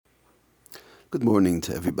Good morning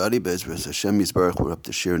to everybody. Bezras Hashem Yisbarach. We're up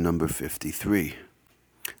to shir number 53.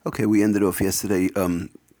 Okay, we ended off yesterday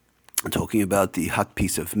talking about the hot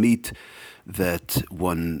piece of meat that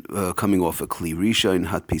one, coming off a kli rishon,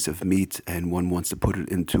 hot piece of meat, and one wants to put it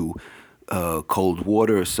into cold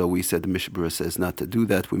water. So we said the Mishnah Berurah says not to do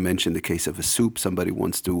that. We mentioned the case of a soup. Somebody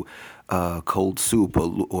wants to cold soup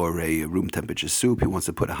or a room temperature soup. He wants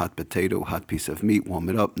to put a hot potato, hot piece of meat, warm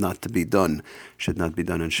it up. Not to be done. Should not be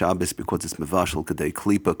done on Shabbos because it's mevashel kadei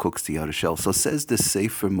klipa, cooks the outer shell. So says the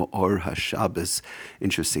Sefer Ma'or HaShabbos.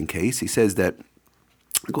 Interesting case. He says that,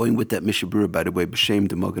 going with that Mishnah Berurah, by the way, b'shem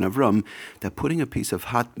the Magen Avram, that putting a piece of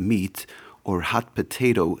hot meat or hot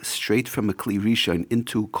potato straight from a kli rishon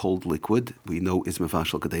into cold liquid, we know is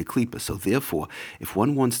mevashel kadei klipa. So therefore, if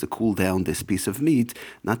one wants to cool down this piece of meat,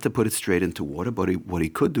 not to put it straight into water, but what he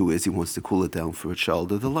could do is he wants to cool it down for a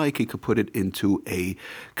child or the like, he could put it into a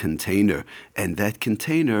container. And that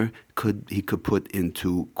container he could put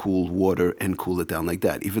into cool water and cool it down like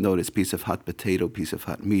that. Even though this piece of hot potato, piece of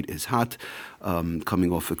hot meat is hot,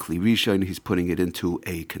 coming off a kli rishon, he's putting it into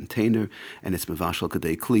a container, and it's mevashel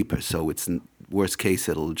kadei klipa. So it's worst case,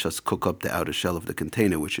 it'll just cook up the outer shell of the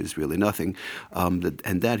container, which is really nothing. And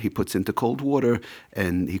that he puts into cold water,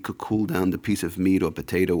 and he could cool down the piece of meat or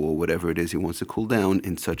potato or whatever it is he wants to cool down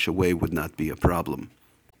in such a way would not be a problem.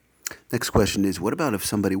 Next question is, what about if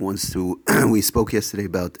somebody wants to, we spoke yesterday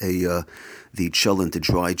about the cholent, the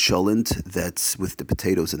dried cholent that's with the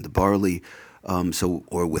potatoes and the barley,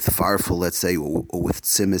 or with farfel, let's say, or with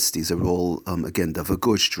tzimis. These are all, again,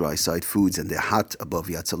 davagush, dry side foods, and they're hot above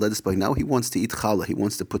yatzaledis. But now he wants to eat challah. He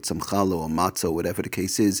wants to put some challah or matzah, whatever the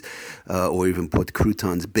case is, or even put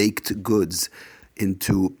croutons, baked goods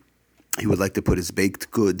into, he would like to put his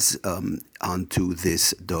baked goods onto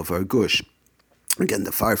this davar gush. Again,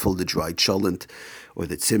 the farfel, the dried cholent, or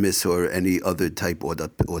the tzimis, or any other type, or the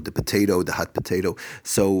potato, the hot potato.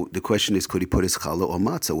 So the question is, could he put his challah or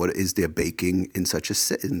matzah? What is there baking in such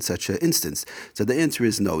an instance? So the answer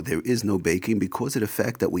is no. There is no baking because of the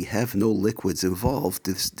fact that we have no liquids involved.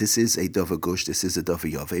 This is a davar gush. This is a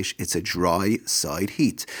davar yavesh. It's a dry side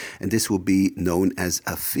heat, and this will be known as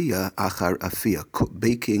afia achar afia,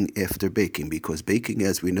 baking after baking. Because baking,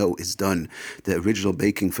 as we know, is done. The original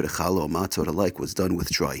baking for the challah or matzah or the like was done with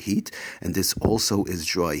dry heat, and this also is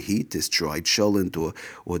dry heat, this dried cholent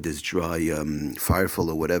or this dry farfel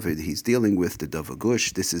or whatever he's dealing with, the davar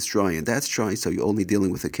gush. This is dry and that's dry, so you're only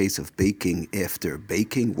dealing with a case of baking after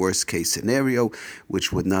baking, worst case scenario,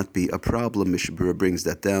 which would not be a problem. Mishnah Berurah brings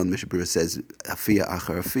that down. Mishnah Berurah says afia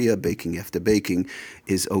achar afia, baking after baking,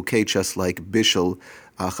 is okay, just like bishul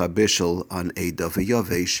achar bishul on a davar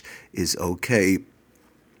yavesh is okay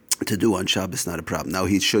to do on Shabbos, not a problem. Now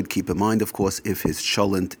he should keep in mind, of course, if his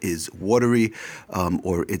cholent is watery,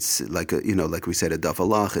 or it's like like we said, a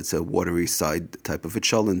davalach, it's a watery side type of a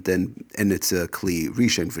cholent, and it's a kli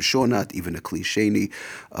rishon for sure, not even a kli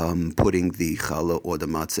sheni. Putting the challah or the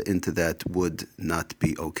matzah into that would not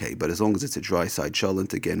be okay. But as long as it's a dry side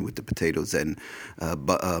cholent, again with the potatoes and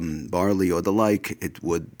barley or the like, it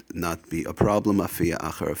would not be a problem. Afia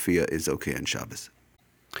achar afia is okay on Shabbos.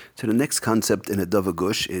 So the next concept in a davar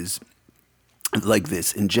gush is like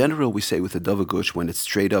this. In general, we say with a davar gush, when it's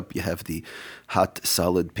straight up, you have the hot,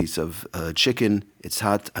 solid piece of chicken. It's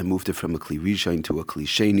hot. I moved it from a kli rishon to a kli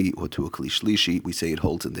sheni or to a kli shlishi. We say it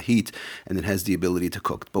holds in the heat and it has the ability to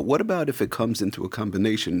cook. But what about if it comes into a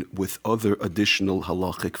combination with other additional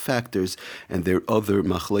halachic factors, and there are other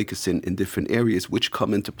machlekes in different areas which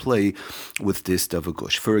come into play with this davar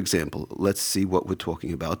gush? For example, let's see what we're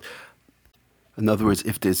talking about. In other words,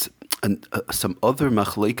 if there's some other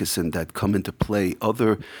machlekes that come into play,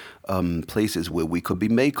 other places where we could be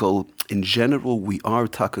mekel, in general, we are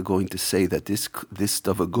taka going to say that this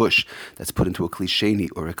davar gush that's put into a kli sheni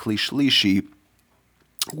or a kli shlishi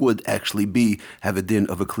would actually have a din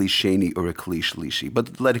of a kli sheni or a kli shlishi.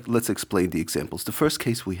 But let's explain the examples. The first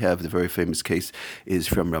case we have, the very famous case, is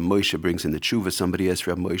from Rav Moshe, brings in the tshuva. Somebody asked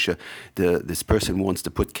Rav Moshe, this person wants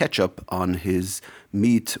to put ketchup on his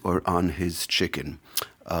meat or on his chicken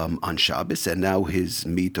on Shabbos, and now his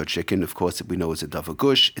meat or chicken, of course, we know is a davar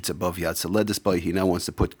gush. It's above yatzaledis, but he now wants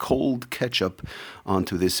to put cold ketchup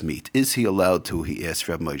onto this meat. Is he allowed to? He asked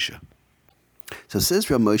Rav Moshe. So says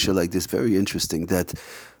Rav Moshe like this, very interesting, that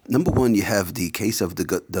number one, you have the case of the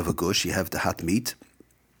davar gush, you have the hot meat,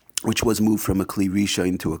 which was moved from a Kli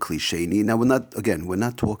Rishon to a Kli Sheni. Now, we're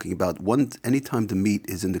not talking about anytime the meat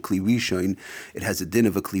is in the Kli Rishon, it has a din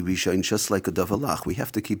of a Kli Rishon, just like a Davalach. We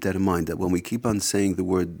have to keep that in mind, that when we keep on saying the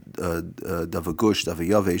word Davagush,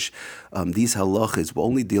 Davayavesh, these halachas, we're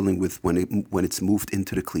only dealing with when it's moved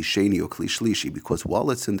into the Kli Sheni or Kli Shlishi, because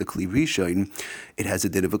while it's in the Kli Rishon, it has a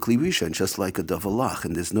din of a Kli Rishon, just like a Davalach,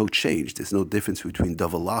 and there's no change. There's no difference between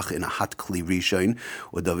Davalach in a hot Kli Rishon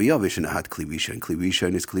or Davayavesh in a hot Kli Rishon. Kli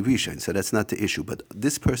Rishon is Kli Rishon. So that's not the issue. But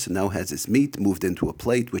this person now has his meat moved into a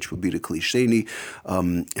plate, which would be the Kli Sheni,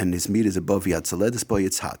 and his meat is above Yad Saledis by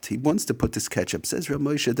its hot. He wants to put this ketchup. Says Rav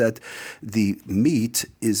Moshe that the meat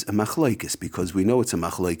is a machlokes, because we know it's a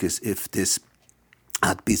machlokes if this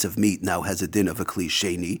hot piece of meat now has a din of a Kli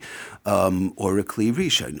Sheni or a Kli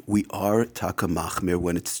Rishon. We are taka machmir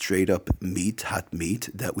when it's straight up meat, hot meat,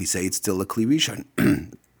 that we say it's still a Kli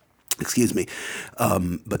Rishon. Excuse me.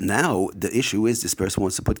 But now the issue is this person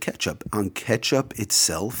wants to put ketchup. On ketchup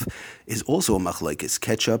itself is also a machlokes.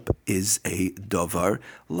 Ketchup is a davar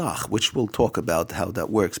lach, which we'll talk about how that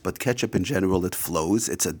works. But ketchup in general, it flows.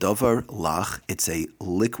 It's a davar lach. It's a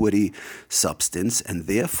liquidy substance, and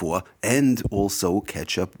therefore, and also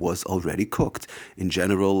ketchup was already cooked. In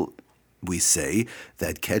general, we say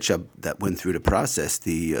that ketchup that went through the process,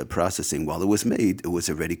 the processing while it was made, it was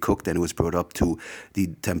already cooked and it was brought up to the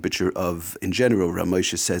temperature of, in general, Rav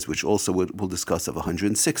Moshe says, which also we'll discuss, of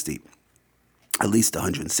 160. At least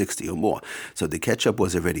 160 or more. So the ketchup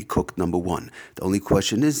was already cooked, number one. The only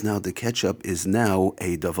question is now the ketchup is now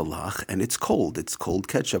a davalach, and it's cold. It's cold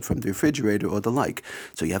ketchup from the refrigerator or the like.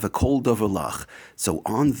 So you have a cold davalach. So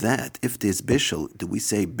on that, if there's bishul, do we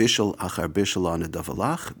say bishul achar bishul on a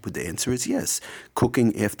davalach? But the answer is yes.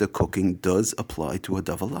 Cooking after cooking does apply to a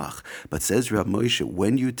davalach. But says Rav Moshe,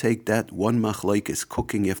 when you take that one machlokes,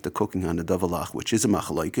 cooking after cooking on a davalach, which is a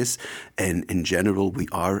machlokes, and in general we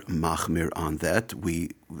are machmir on that.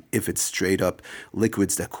 If it's straight up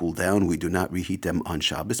liquids that cool down, we do not reheat them on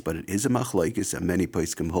Shabbos, but it is a machlokes, and many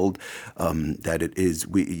poskim hold that it is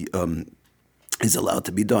is allowed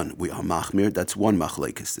to be done. We are machmir. That's one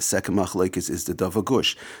machlokes. The second machlokes is the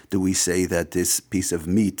davagush. Do we say that this piece of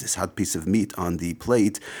meat, this hot piece of meat on the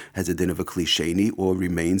plate, has a din of a Kli Sheni or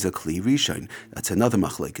remains a Kli Rishon? That's another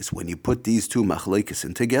machlokes. When you put these two machlokes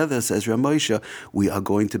in together, says Rav Moshe, we are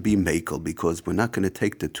going to be mekel, because we're not going to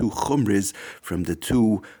take the two chumris from the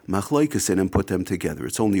two machlokes and put them together.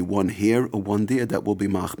 It's only one here or one there that will be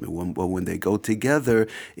machmir. When they go together,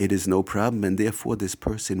 it is no problem, and therefore this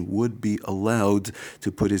person would be allowed to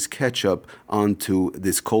put his ketchup onto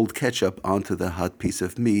this cold ketchup onto the hot piece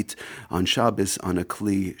of meat on Shabbos on a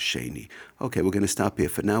Kli Sheni. Okay, we're going to stop here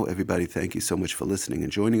for now. Everybody, thank you so much for listening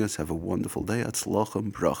and joining us. Have a wonderful day.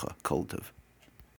 Atzlochem bracha. Kol tov.